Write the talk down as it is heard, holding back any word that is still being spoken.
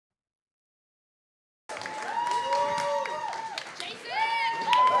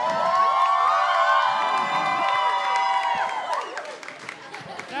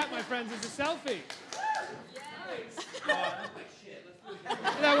selfie. Nice.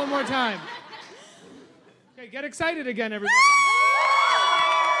 Do that one more time. Okay, get excited again, everybody.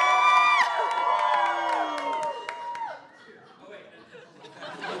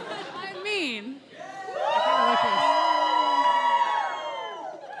 I mean.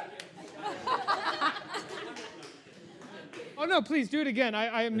 Oh, no, please do it again.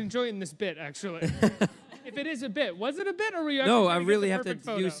 I am enjoying this bit, actually. If it is a bit, was it a bit, or were you actually No, trying I to get really the have to perfect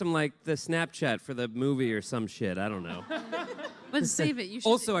photo? do some, like, the Snapchat for the movie or some shit. I don't know. But save it. You should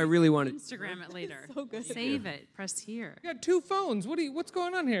Also, I really wanted... Instagram it later. So good. Save it. Press here. You got 2 phones. What's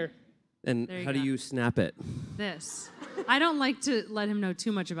going on here? And There you how do go. you snap it? This. I don't like to let him know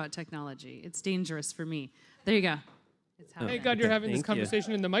too much about technology. It's dangerous for me. There you go. It's how Thank God you're having this Thank you.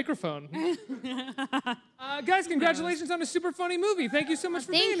 conversation in the microphone. Guys, congratulations on a super funny movie. Thank you so much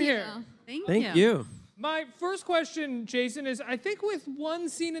for being here. Thank you. My first question, Jason, is I think with one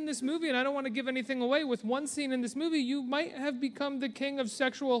scene in this movie, and I don't want to give anything away, with one scene in this movie, you might have become the king of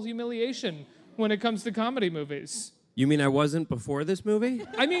sexual humiliation when it comes to comedy movies. You mean I wasn't before this movie?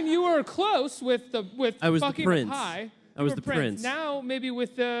 I mean, you were close with I was the fucking prince. pie. I was You were the prince. Now, maybe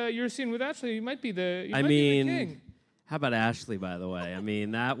with your scene with Ashley, you might be the I be the mean, king. how about Ashley, by the way? I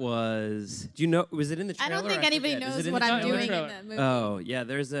mean, that was... Do you know... Was it in the I trailer? don't think anybody forget. Is knows it in what the I'm trailer? doing in trailer. the movie. Oh, yeah,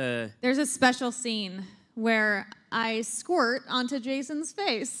 there's a... There's a special scene where I squirt onto Jason's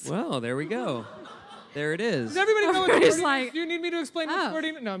face. Well, there we go. There it is. Does everybody know what Everybody's squirting is? like, Do you need me to explain what oh.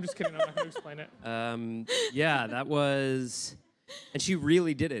 squirting is? No, I'm just kidding. I'm not going to explain it. Yeah, that was... And she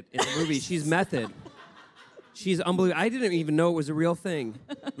really did it in the movie. She's method. She's unbelievable. I didn't even know it was a real thing,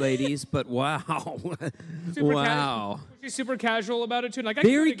 ladies, but wow. Wow. She's super casual about it, too. Like, I can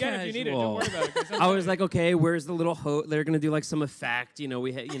do Very it again if you need it. Don't casual. worry about it. 'cause I was like, okay, where's the little They're gonna do like some effect, you know.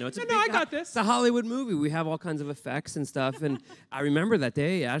 It's a No, big, I got this. It's a Hollywood movie. We have all kinds of effects and stuff. And I remember that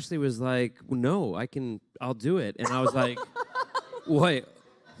day, Ashley was like, "No, I'll do it." And I was like, "Wait,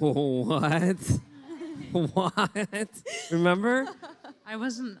 what? What? Remember?" I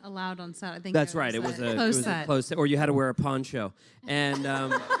wasn't allowed on set. I think That's I right. It was a close set. close set, or you had to wear a poncho. And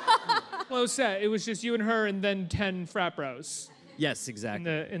close set. It was just you and her and then 10 frat bros yes, exactly.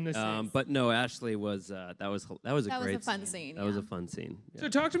 in the scene. But no, Ashley was that was a great fun scene, That was a fun scene. Yeah. So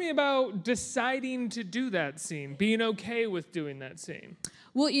talk to me about deciding to do that scene, being okay with doing that scene.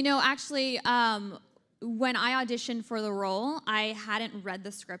 Well, you know, actually, when I auditioned for the role, I hadn't read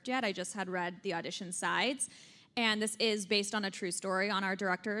the script yet. I just had read the audition sides. And this is based on a true story, on our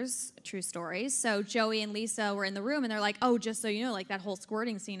director's true stories. So Joey and Lisa were in the room, and they're like, oh, just so you know, like, that whole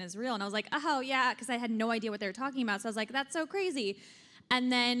squirting scene is real. And I was like, oh, yeah, because I had no idea what they were talking about. So I was like, that's so crazy. And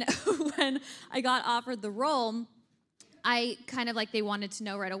then when I got offered the role, I kind of like, they wanted to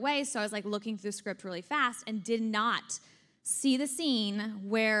know right away. So I was like looking through the script really fast and did not see the scene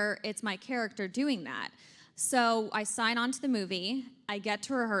where it's my character doing that. So I sign on to the movie. I get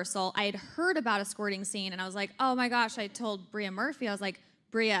to rehearsal. I had heard about a squirting scene, and I was like, oh my gosh, I told Bria Murphy, I was like,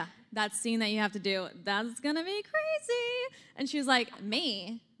 Bria, that scene that you have to do, that's gonna be crazy. And she was like,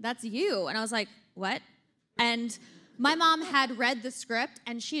 me? That's you. And I was like, what? And my mom had read the script,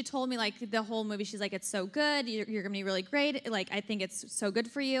 and she had told me, like, the whole movie, she's like, it's so good, you're gonna be really great, like, I think it's so good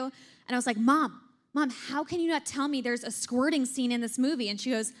for you. And I was like, Mom, how can you not tell me there's a squirting scene in this movie? And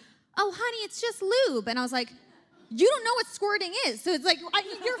she goes, oh, honey, it's just lube. And I was like, you don't know what squirting is. So it's like,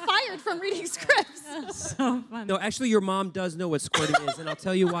 you're fired from reading scripts. So funny. No, actually, your mom does know what squirting is, and I'll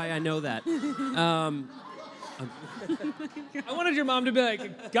tell you why I know that. I wanted your mom to be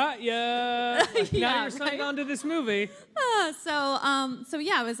like, got ya. Like, now Yeah, you're signed right? on to this movie. So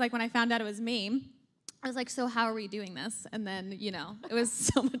yeah, it was like when I found out it was me, I was like, so how are we doing this? And then, you know, it was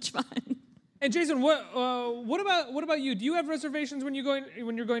so much fun. And Jason, what about you? Do you have reservations when you're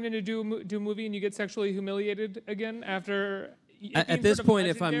going in to do a movie and you get sexually humiliated again after? At this point,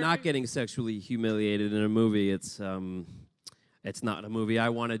 if I'm not getting sexually humiliated in a movie, it's not a movie I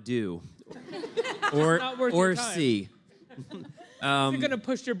want to do, not worth your or time. see. You're gonna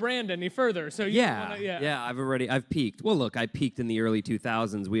push your brand any further, so you Yeah, wanna, yeah. I've peaked. Well, look, I peaked in the early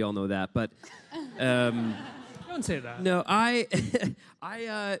 2000s. We all know that, but. Don't say that. No,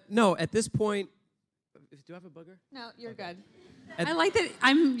 no, at this point, do I have a booger? No, you're good. I like that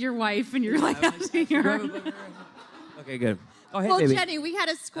I'm your wife and you're like asking Do I her. have a booger? Okay, good. Oh, hey, Well, baby. Jenny, we had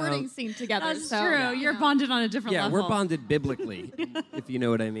a squirting scene together. That's so, true. yeah, You're you know. bonded on a different Yeah, level. we're bonded biblically, if you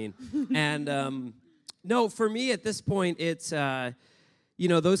know what I mean. And no, for me at this point, it's,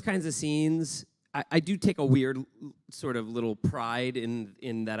 those kinds of scenes, I do take a weird sort of little pride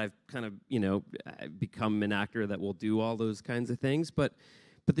in that I've kind of, become an actor that will do all those kinds of things. But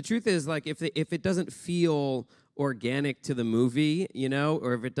the truth is, like, if it doesn't feel organic to the movie, you know,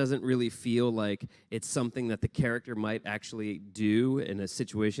 or if it doesn't really feel like it's something that the character might actually do in a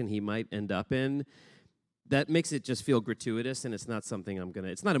situation he might end up in, that makes it just feel gratuitous, and it's not something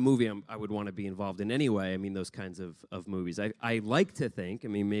it's not a movie I would want to be involved in anyway. I mean, those kinds of movies. I like to think, I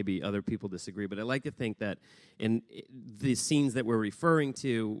mean, maybe other people disagree, but I like to think that in the scenes that we're referring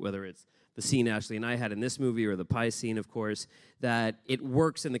to, whether it's the scene Ashley and I had in this movie or the pie scene, of course, that it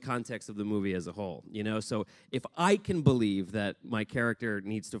works in the context of the movie as a whole, you know? So if I can believe that my character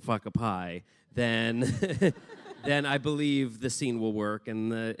needs to fuck a pie, then then I believe the scene will work,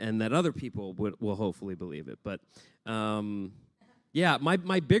 and that other people will hopefully believe it. But yeah,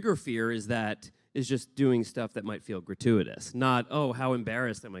 my bigger fear is just doing stuff that might feel gratuitous, not, oh, how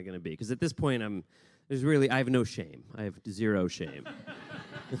embarrassed am I going to be? Because at this point, I have no shame. I have zero shame.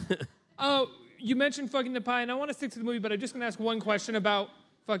 Oh, you mentioned fucking the pie, and I want to stick to the movie, but I'm just going to ask one question about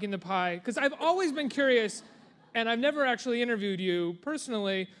fucking the pie, because I've always been curious, and I've never actually interviewed you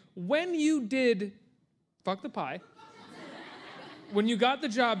personally. When you did fuck the pie, when you got the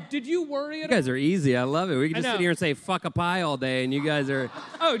job, did you worry at all? You guys are easy. I love it. We can just sit here and say fuck a pie all day, and you guys are...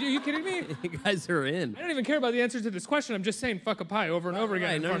 Oh, are you kidding me? You guys are in. I don't even care about the answer to this question. I'm just saying fuck a pie over and over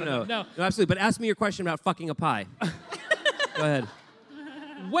again. Right, no, no, absolutely. But ask me your question about fucking a pie. Go ahead.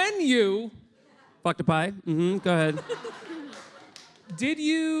 When you... Fucked a pie? Mm-hmm. Go ahead.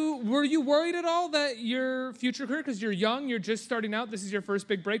 Were you worried at all that your future career, because you're young, you're just starting out, this is your first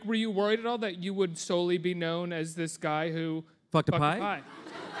big break, were you worried at all that you would solely be known as this guy who fucked a pie?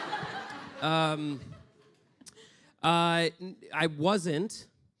 I wasn't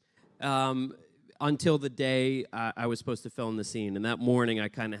until the day I was supposed to film the scene, and that morning I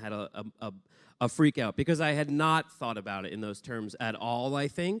kind of had a freak out because I had not thought about it in those terms at all, I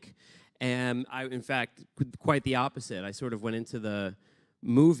think. And I, in fact, quite the opposite. I sort of went into the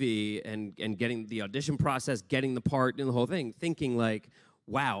movie and getting the audition process, getting the part, and the whole thing, thinking like,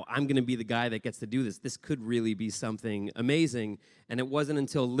 wow, I'm going to be the guy that gets to do this. This could really be something amazing. And it wasn't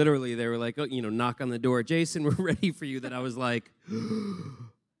until literally they were like, oh, you know, knock on the door, Jason, we're ready for you, that I was like,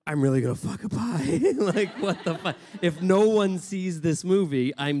 I'm really going to fuck a pie. Like, what the fuck? If no one sees this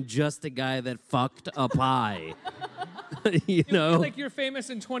movie, I'm just a guy that fucked a pie. You know? Like you're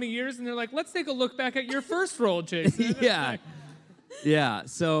famous in 20 years, and they're like, let's take a look back at your first role, Jason. Yeah. Yeah,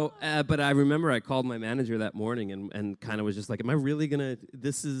 so, but I remember I called my manager that morning and kind of was just like, am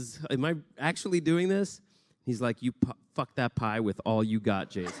I actually doing this? He's like, you fuck that pie with all you got,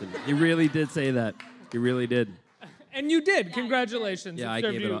 Jason. He really did say that. He really did. And you did. Congratulations. Yeah, I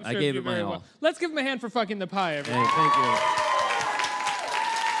gave it my all. Well. Let's give him a hand for fucking the pie, everyone. Hey, thank you.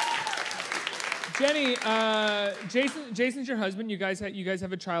 Jenny, Jason's your husband. You guys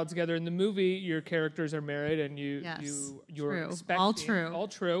have a child together. In the movie, your characters are married, and you're expecting. All true. All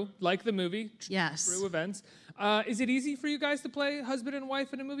true. Like the movie. Yes. True events. Is it easy for you guys to play husband and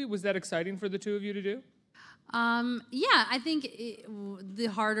wife in a movie? Was that exciting for the two of you to do? Yeah, I think the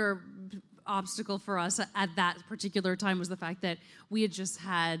harder obstacle for us at that particular time was the fact that we had just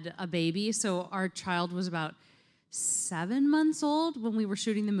had a baby. So our child was about 7 months old when we were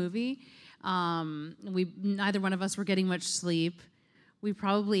shooting the movie. Neither one of us were getting much sleep. We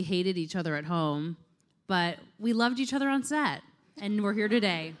probably hated each other at home, but we loved each other on set, and we're here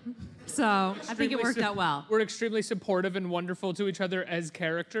today. So I think it worked out well. We're extremely supportive and wonderful to each other as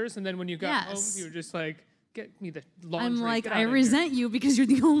characters, and then when you got home, Yes. you were just like, get me the laundry. I'm like, get I out of resent you because you're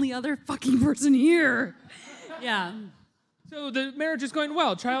the only other fucking person here. Yeah. here. So the marriage is going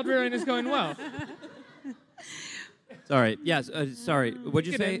well. Child rearing is going well. Sorry. Yes. Sorry.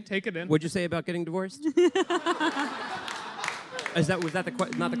 What'd you say? Take it in. What'd you say about getting divorced? Was that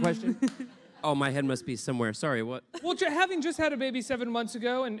not the question? Oh, my head must be somewhere. Sorry. What? Well, having just had a baby 7 months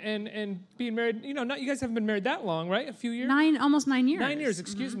ago and being married, you guys haven't been married that long, right? A few years. Almost 9 years. 9 years.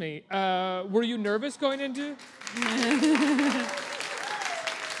 Excuse me. Were you nervous going into?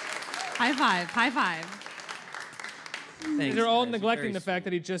 High five. High five. Thanks, They're all guys. neglecting Very the fact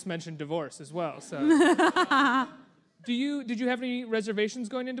that he just mentioned divorce as well. So. Did you have any reservations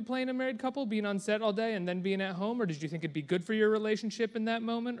going into playing a married couple, being on set all day and then being at home, or did you think it'd be good for your relationship in that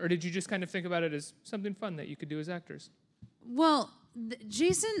moment, or did you just kind of think about it as something fun that you could do as actors? Well,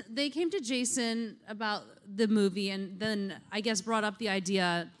 they came to Jason about the movie, and then I guess brought up the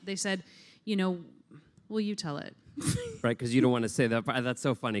idea. They said, will you tell it? Right, because you don't want to say that. That's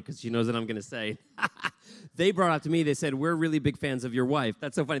so funny because she knows what I'm going to say. They brought up to me, they said, we're really big fans of your wife.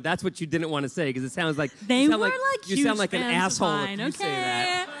 That's so funny. That's what you didn't want to say because it sounds like They you sound were like huge an fans of asshole mine, if you say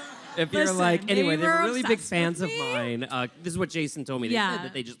that. If you're Listen, like, anyway, they they were were really big obsessed fans of with me. mine. This is what Jason told me. They Yeah. said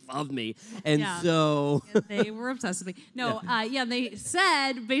that they just loved me. And Yeah. so... They were obsessed with me. No, they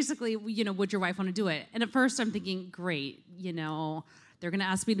said basically, would your wife want to do it? And at first I'm thinking, great, they're gonna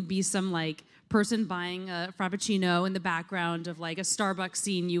ask me to be some like person buying a frappuccino in the background of like a Starbucks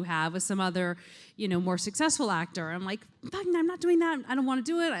scene you have with some other, more successful actor. I'm like, fuck, I'm not doing that. I don't want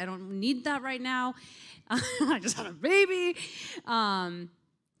to do it. I don't need that right now. I just had a baby.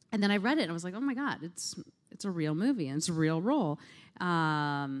 And then I read it and I was like, oh my God, it's a real movie and it's a real role.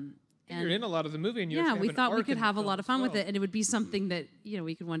 And you're in a lot of the movie, and you yeah, actually we have an thought we arc could in the have a film lot of as fun with well. it, and it would be something that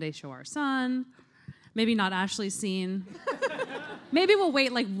we could one day show our son. Maybe not Ashley's scene. Maybe we'll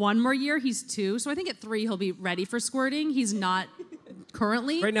wait like one more year. He's 2, so I think at 3 he'll be ready for squirting. He's not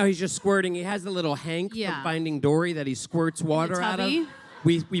currently. Right now he's just squirting. He has the little Hank Yeah. from Finding Dory that he squirts water out of. tubby.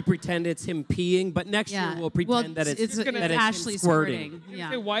 We pretend it's him peeing, but next year we'll pretend that it's it's him Ashley squirting.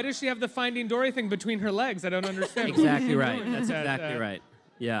 Yeah. Say, why does she have the Finding Dory thing between her legs? I don't understand. Exactly right. That's That, exactly right.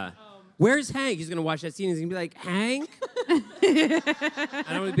 Yeah. Where's Hank? He's gonna watch that scene. He's gonna be like, Hank? And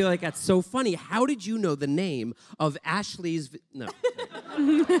I'm gonna be like, that's so funny. How did you know the name of Ashley's? No.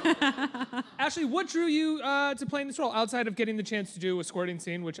 Ashley, what drew you to playing this role outside of getting the chance to do a squirting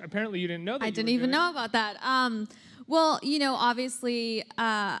scene, which apparently you didn't know that I you didn't were even doing? know about that. Well, obviously,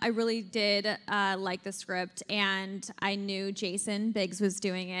 I really did like the script, and I knew Jason Biggs was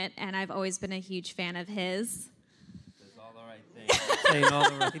doing it, and I've always been a huge fan of his. All the right things. Saying all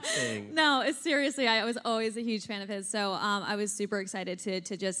the right things. No, seriously, I was always a huge fan of his, so I was super excited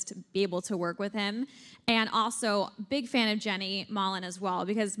to just be able to work with him. And also, big fan of Jenny Mullen as well,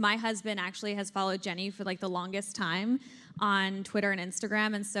 because my husband actually has followed Jenny for like the longest time on Twitter and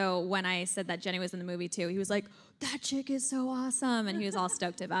Instagram. And so when I said that Jenny was in the movie too, he was like, that chick is so awesome. And he was all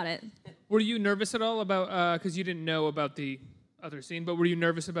stoked about it. Were you nervous at all about, because you didn't know about the other scene, but were you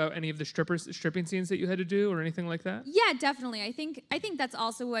nervous about any of the stripping scenes that you had to do or anything like that? Yeah, definitely. I think that's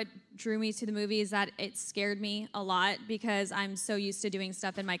also what drew me to the movie, is that it scared me a lot because I'm so used to doing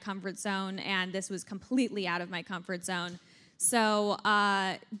stuff in my comfort zone, and this was completely out of my comfort zone. So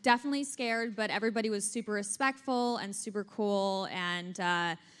definitely scared, but everybody was super respectful and super cool, and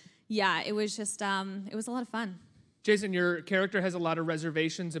yeah, it was just it was a lot of fun. Jason, your character has a lot of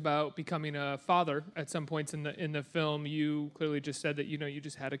reservations about becoming a father at some points in the film. You clearly just said that you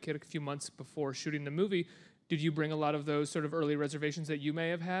just had a kid a few months before shooting the movie. Did you bring a lot of those sort of early reservations that you may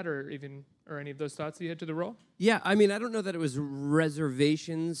have had, or any of those thoughts that you had to the role? Yeah, I mean, I don't know that it was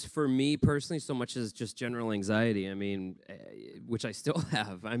reservations for me personally so much as just general anxiety. I mean, which I still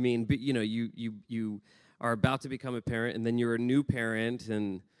have. I mean, but you are about to become a parent, and then you're a new parent,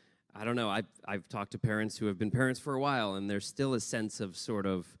 and I don't know. I've talked to parents who have been parents for a while, and there's still a sense of sort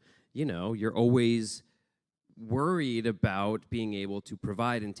of, you're always worried about being able to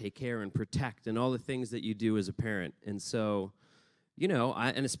provide and take care and protect and all the things that you do as a parent. And so,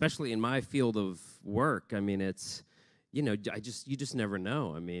 and especially in my field of work, I mean, it's, you just never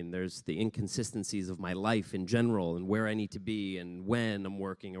know. I mean, there's the inconsistencies of my life in general and where I need to be and when I'm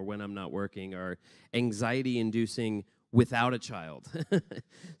working or when I'm not working are anxiety-inducing without a child.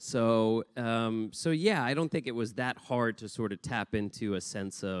 So yeah, I don't think it was that hard to sort of tap into a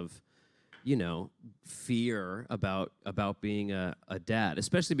sense of, fear about being a dad,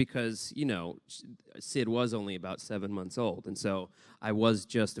 especially because, Sid was only about 7 months old. And so I was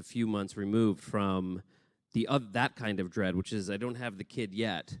just a few months removed from that kind of dread, which is I don't have the kid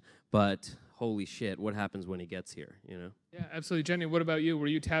yet, but holy shit, what happens when he gets here, Yeah, absolutely. Jenny, what about you? Were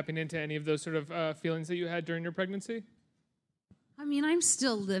you tapping into any of those sort of feelings that you had during your pregnancy? I mean, I'm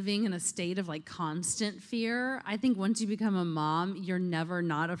still living in a state of like constant fear. I think once you become a mom, you're never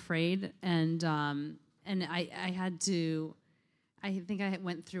not afraid. And I had to, I think I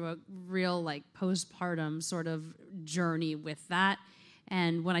went through a real like postpartum sort of journey with that.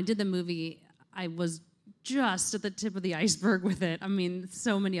 And when I did the movie, I was just at the tip of the iceberg with it. I mean,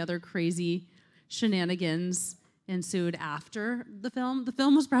 so many other crazy shenanigans ensued after the film. The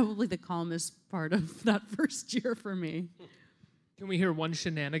film was probably the calmest part of that first year for me. Can we hear one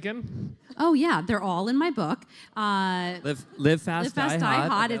shenanigan? Oh yeah, they're all in my book. Live Fast, Die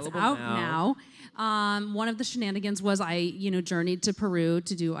Hot. It's available out now. One of the shenanigans was I, journeyed to Peru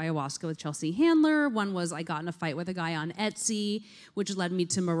to do ayahuasca with Chelsea Handler. One was I got in a fight with a guy on Etsy, which led me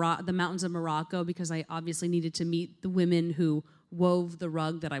to the mountains of Morocco because I obviously needed to meet the women who wove the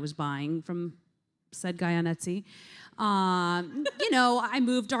rug that I was buying from said guy on Etsy. I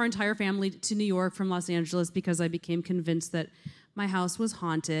moved our entire family to New York from Los Angeles because I became convinced that my house was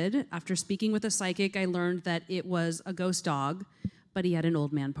haunted. After speaking with a psychic, I learned that it was a ghost dog, but he had an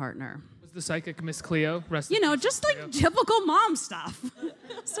old man partner. Was the psychic Miss Cleo? You know, just like typical mom stuff.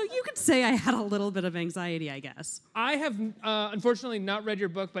 So you could say I had a little bit of anxiety, I guess. I have unfortunately not read your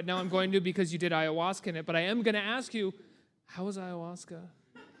book, but now I'm going to because you did ayahuasca in it. But I am going to ask you, how was ayahuasca?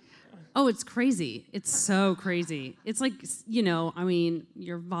 Oh, it's crazy. It's so crazy. It's like, you know, I mean,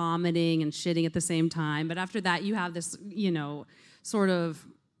 you're vomiting and shitting at the same time. But after that, you have this, you know, sort of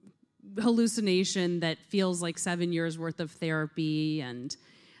hallucination that feels like 7 years worth of therapy, and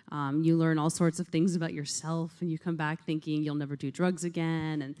you learn all sorts of things about yourself, and you come back thinking you'll never do drugs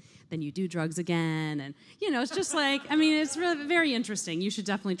again, and then you do drugs again, and you know, it's just like, I mean, it's really very interesting. You should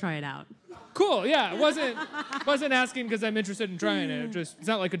definitely try it out. Cool. Yeah, wasn't asking because I'm interested in trying it. It's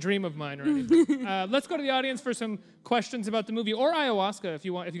not like a dream of mine or anything. Let's go to the audience for some questions about the movie or ayahuasca if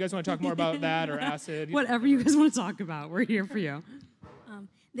you guys want to talk more about that or acid. Whatever you guys want to talk about, we're here for you.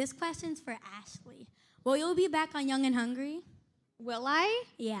 This question's for Ashley. Will you be back on Young and Hungry? Will I?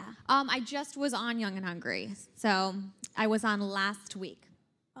 Yeah. I just was on Young and Hungry, so I was on last week.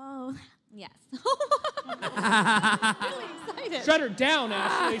 Oh. Yes. Really excited. Shut her down,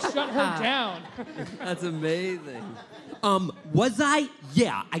 Ashley. Shut her down. That's amazing. Was I?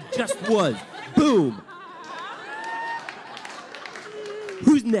 Yeah, I just was. Boom.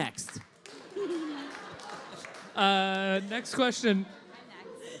 Who's next? Next question.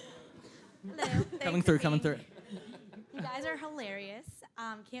 Hello. Coming through. You guys are hilarious.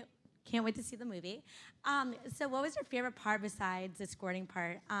 Can't wait to see the movie. So what was your favorite part besides the squirting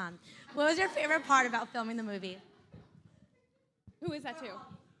part? What was your favorite part about filming the movie? Who is that to?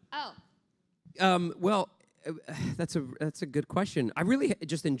 Oh. Well, that's a good question. I really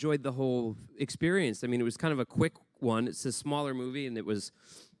just enjoyed the whole experience. I mean, it was kind of a quick one. It's a smaller movie, and it was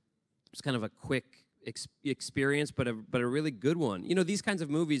kind of a quick experience, but a really good one. You know, these kinds of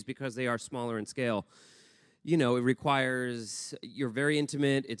movies, because they are smaller in scale, you know, it requires, you're very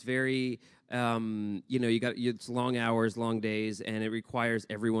intimate. It's very, you know, it's long hours, long days, and it requires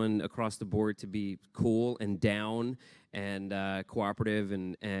everyone across the board to be cool and down and cooperative,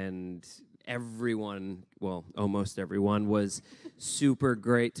 and everyone, well, almost everyone was super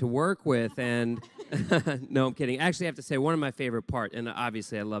great to work with. And no, I'm kidding. Actually, I have to say one of my favorite part, and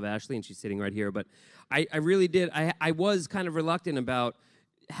obviously I love Ashley, and she's sitting right here, but I really did. I was kind of reluctant about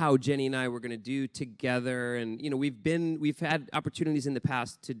how Jenny and I were going to do together, and you know, we've had opportunities in the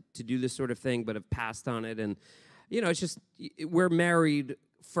past to do this sort of thing, but have passed on it. And you know, it's just, we're married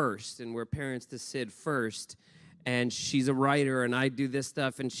first, and we're parents to Sid first, and she's a writer, and I do this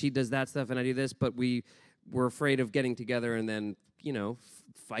stuff, and she does that stuff, and I do this, but we were afraid of getting together and then, you know,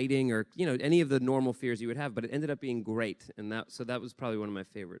 fighting, or you know, any of the normal fears you would have. But it ended up being great, and that was probably one of my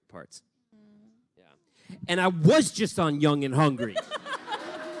favorite parts. Yeah, and I was just on Young and Hungry.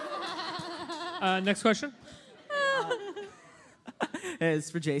 Next question.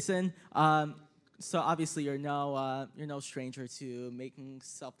 It's for Jason. So obviously you're no stranger to making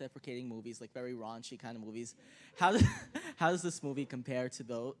self-deprecating movies, like very raunchy kind of movies. How does this movie compare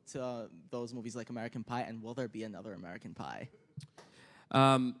to those movies like American Pie, and will there be another American Pie?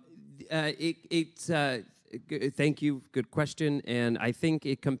 Thank you. Good question. And I think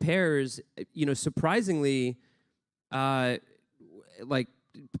it compares, you know, surprisingly, like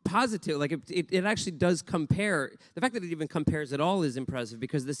positive. Like it actually does compare. The fact that it even compares at all is impressive,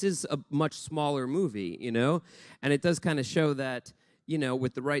 because this is a much smaller movie, you know, and it does kind of show that, you know,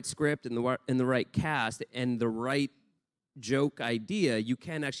 with the right script and the right cast and the right joke idea, you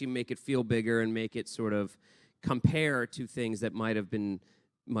can actually make it feel bigger and make it sort of compare to things that might have been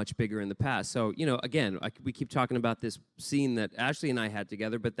much bigger in the past. So, you know, again, we keep talking about this scene that Ashley and I had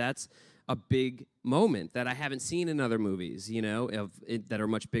together, but that's a big moment that I haven't seen in other movies, you know, that are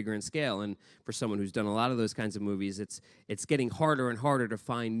much bigger in scale. And for someone who's done a lot of those kinds of movies, it's getting harder and harder to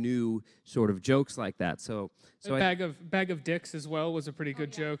find new sort of jokes like that. So Bag of Dicks as well was a pretty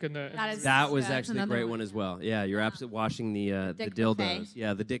good joke. And that was actually a great one as well. Yeah, you're absolutely washing the dildos. Buffet.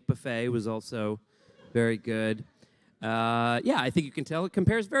 Yeah, the Dick Buffet was also very good. Yeah, I think you can tell it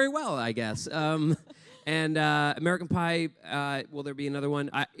compares very well, I guess. And American Pie, will there be another one?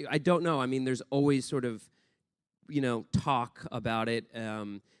 I don't know. I mean, there's always sort of, you know, talk about it.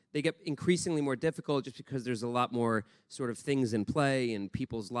 They get increasingly more difficult just because there's a lot more sort of things in play, and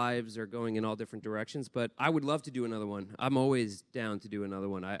people's lives are going in all different directions. But I would love to do another one. I'm always down to do another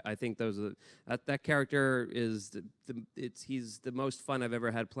one. I think that character is he's the most fun I've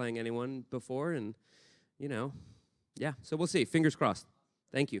ever had playing anyone before, and you know. Yeah, so we'll see. Fingers crossed.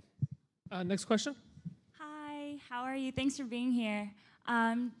 Thank you. Next question. Hi, how are you? Thanks for being here.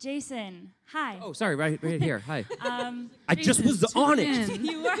 Jason, hi. Oh, sorry, right here. Hi. I just was on it.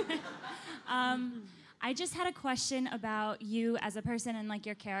 You were. I just had a question about you as a person and like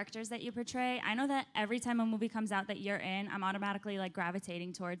your characters that you portray. I know that every time a movie comes out that you're in, I'm automatically like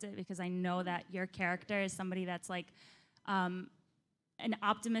gravitating towards it because I know that your character is somebody that's like an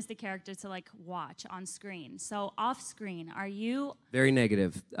optimistic character to like watch on screen. So off screen, are you? Very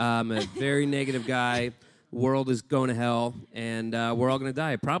negative. I'm a very negative guy. World is going to hell, and we're all going to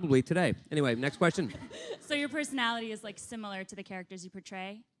die probably today. Anyway, next question. So your personality is like similar to the characters you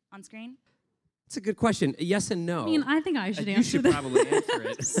portray on screen? It's a good question. Yes and no. I mean, I think I should answer You should that. probably answer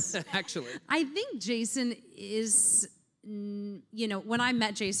it, actually. I think Jason is, you know, when I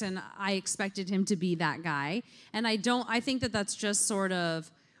met Jason, I expected him to be that guy. And I think that that's just sort of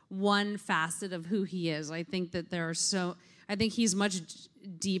one facet of who he is. I think that I think he's much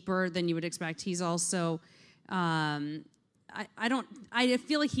deeper than you would expect. He's also, I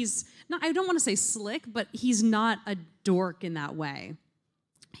feel like he's, not, I don't want to say slick, but he's not a dork in that way.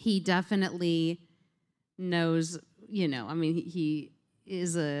 He definitely knows, you know, I mean, he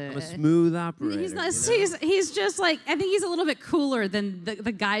is I'm a smooth operator. He's not. You know? He's just like, I think he's a little bit cooler than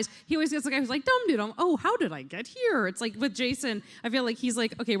the guys. He always gets the guy who's like, dum-dum, oh, how did I get here? It's like with Jason, I feel like he's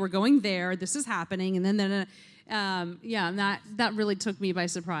like, okay, we're going there. This is happening, and then yeah, and that really took me by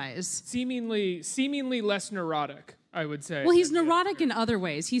surprise. Seemingly less neurotic, I would say. Well, he's neurotic in other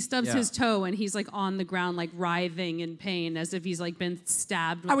ways. He stubs Yeah. his toe and he's like on the ground, like writhing in pain, as if he's like been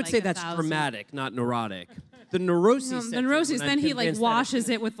stabbed. With, I would like, say that's 1,000. dramatic, not neurotic. The neuroses. The neuroses. Then he like washes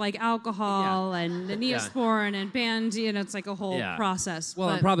it. it with like alcohol and the Neosporin and band. You know, it's like a whole Yeah. process. Well,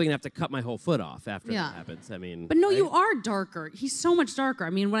 I'm but, probably gonna have to cut my whole foot off after Yeah. that happens. I mean, But no, right? you are darker. He's so much darker. I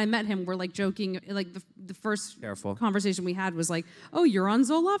mean, when I met him, we're like joking. Like the first Careful. conversation we had was like, "Oh, you're on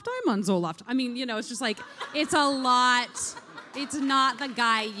Zoloft. I'm on Zoloft." I mean, you know, it's just like it's a lot. It's not the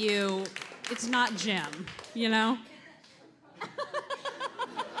guy you. It's not Jim. You know.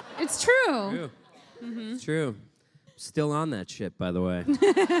 It's true. True. Mm-hmm. It's true. Still on that shit, by the way.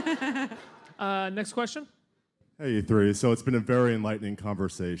 Next question. Hey, you three. So it's been a very enlightening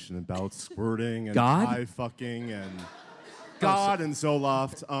conversation about squirting and God? pie fucking and God and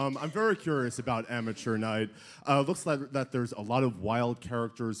Zoloft. I'm very curious about Amateur Night. Looks like that there's a lot of wild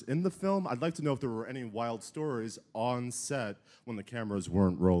characters in the film. I'd like to know if there were any wild stories on set when the cameras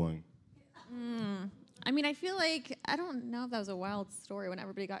weren't rolling. I mean, I feel like, I don't know if that was a wild story when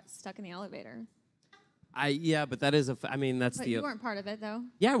everybody got stuck in the elevator. Yeah, but that is I mean, that's But the. you weren't part of it, though.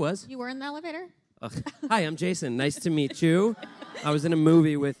 Yeah, I was. You were in the elevator? Hi, I'm Jason. Nice to meet you. I was in a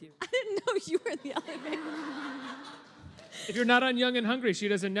movie with you. I didn't know you were in the elevator. If you're not on Young and Hungry, she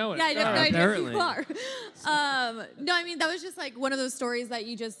doesn't know it. Yeah, I have no idea apparently. who you are. No, I mean, that was just like one of those stories that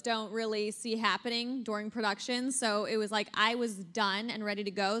you just don't really see happening during production. So it was like I was done and ready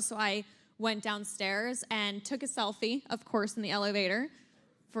to go. So I went downstairs and took a selfie, of course, in the elevator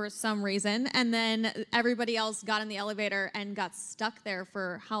for some reason. And then everybody else got in the elevator and got stuck there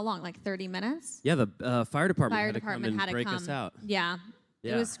for how long? Like 30 minutes? Yeah, the fire department Fire had department to come had and to break come. us out. Yeah.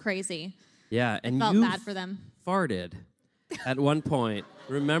 Yeah. It was crazy. Yeah, and Felt you bad for them. farted at one point.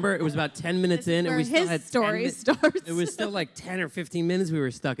 Remember, it was about 10 minutes in, and Where we still his had 10 story mi- starts. It was still like 10 or 15 minutes we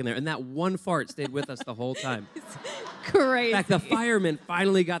were stuck in there, and that one fart stayed with us the whole time. Crazy. In fact, the fireman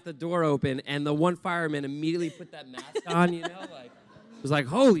finally got the door open, and the one fireman immediately put that mask on, you know, like, it was like,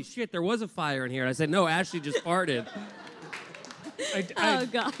 holy shit, there was a fire in here. And I said, no, Ashley just farted. Oh,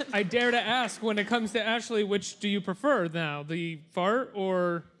 God. I dare to ask, when it comes to Ashley, which do you prefer now, the fart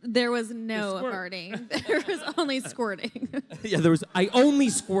or? There was no squirt. farting. There was only squirting. Yeah, I only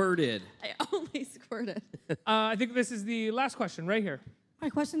squirted. I only squirted. I think this is the last question right here. My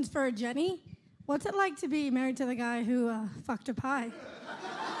question's for Jenny. What's it like to be married to the guy who fucked a pie?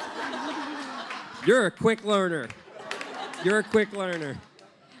 You're a quick learner. You're a quick learner.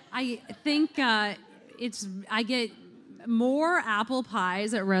 I think I get more apple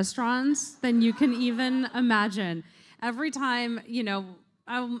pies at restaurants than you can even imagine. Every time, you know,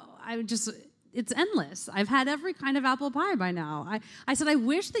 it's endless. I've had every kind of apple pie by now. I said, I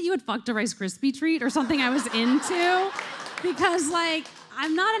wish that you had fucked a Rice Krispie treat or something I was into, because like,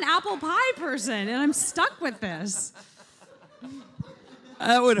 I'm not an apple pie person and I'm stuck with this.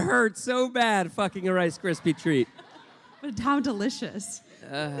 That would hurt so bad, fucking a Rice Krispie treat. But how delicious.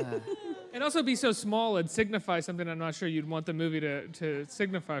 And also be so small and signify something I'm not sure you'd want the movie to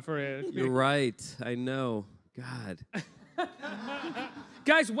signify for you. You're right. I know. God.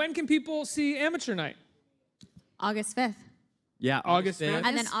 Guys, when can people see Amateur Night? August 5th. Yeah. August 5th.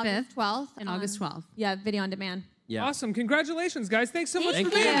 And then August August 12th. And August 12th. Yeah, video on demand. Yeah. Awesome. Congratulations, guys. Thanks so much Thank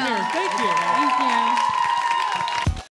for being you. here. Thank you. Thank you.